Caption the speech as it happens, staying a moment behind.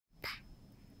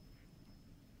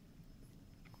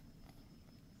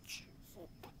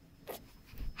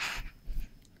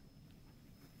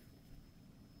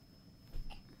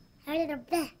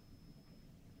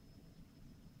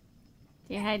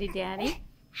Say hi to Daddy.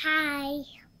 Hi.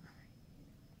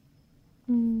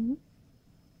 Mm-hmm.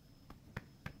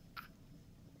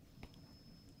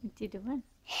 What you doing?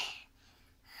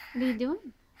 What are you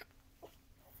doing?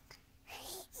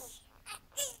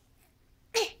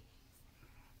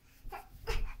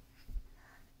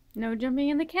 No jumping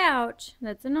in the couch.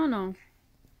 That's a no-no.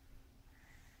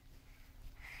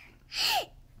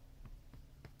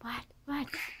 What? What?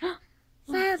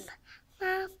 Mom.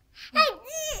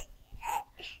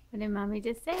 What did Mommy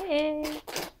just say?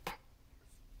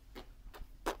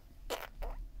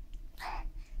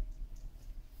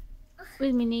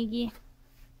 With me, Niggy.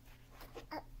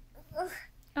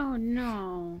 Oh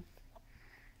no.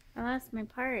 I lost my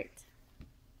part.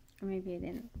 Or maybe I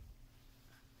didn't.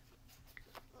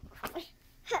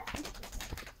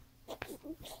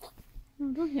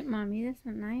 Oh, don't hit Mommy. That's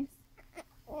not nice.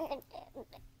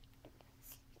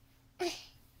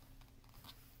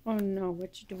 Oh no,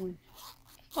 what you doing?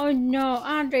 Oh no,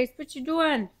 Andrejs, what you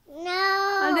doing?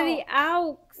 No. Andrejs,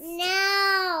 aux.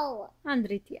 No.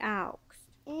 Andrejs, die aux.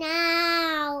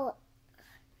 No.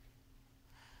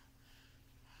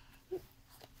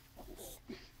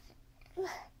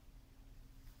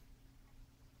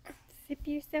 Zip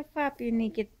yourself up, you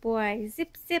naked boy.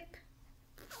 Zip, zip.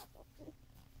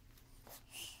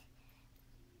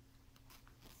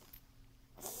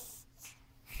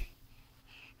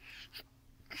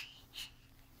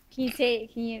 Can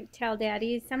you tell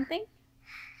Daddy something?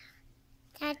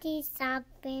 Daddy,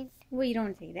 something. Well, you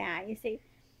don't say that. You say,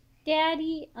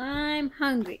 Daddy, I'm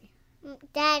hungry.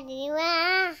 Daddy,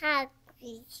 we're hungry.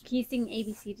 Can you sing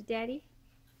ABC to Daddy?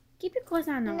 Keep your clothes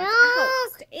on now. No.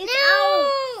 It's out. It's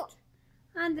No. out.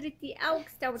 Andrejs, die aux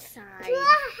outside. Too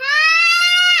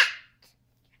hot.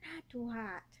 You're not too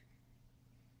hot.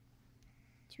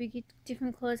 Should we get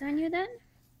different clothes on you then?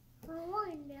 Oh,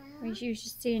 Or no. you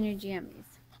should stay in your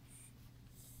jammies?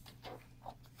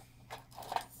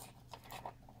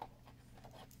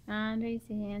 Andrejs'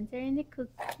 hands are in the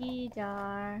cookie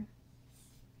jar.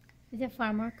 Is it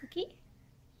Farmer cookie?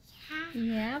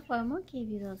 Yeah, Farmer gave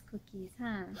you those cookies,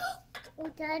 huh? Oh,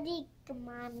 Daddy, come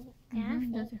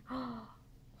on. Those are,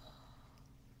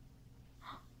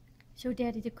 Show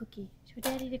Daddy the cookie. Show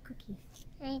Daddy the cookie.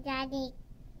 Hi, Daddy.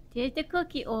 There's the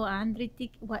cookie. Oh, Andrejs,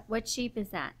 what shape is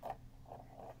that?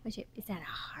 What shape? Is that a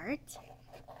heart?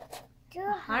 Too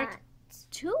A heart? hot.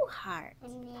 Two hearts.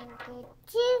 And then the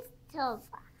cheese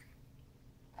sofa.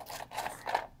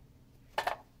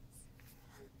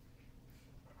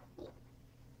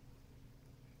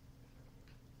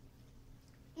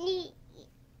 Neat.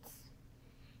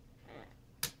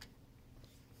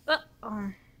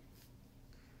 Uh-oh.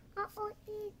 Uh-oh,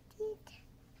 eat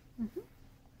it.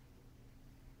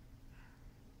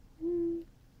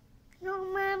 No,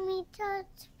 Mommy, touch.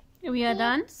 Are we all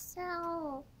done?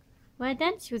 So. Well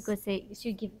done. Should we go say?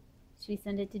 Should we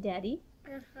send it to Daddy?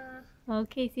 Uh-huh.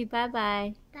 Okay. See. Bye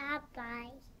bye. Bye-bye.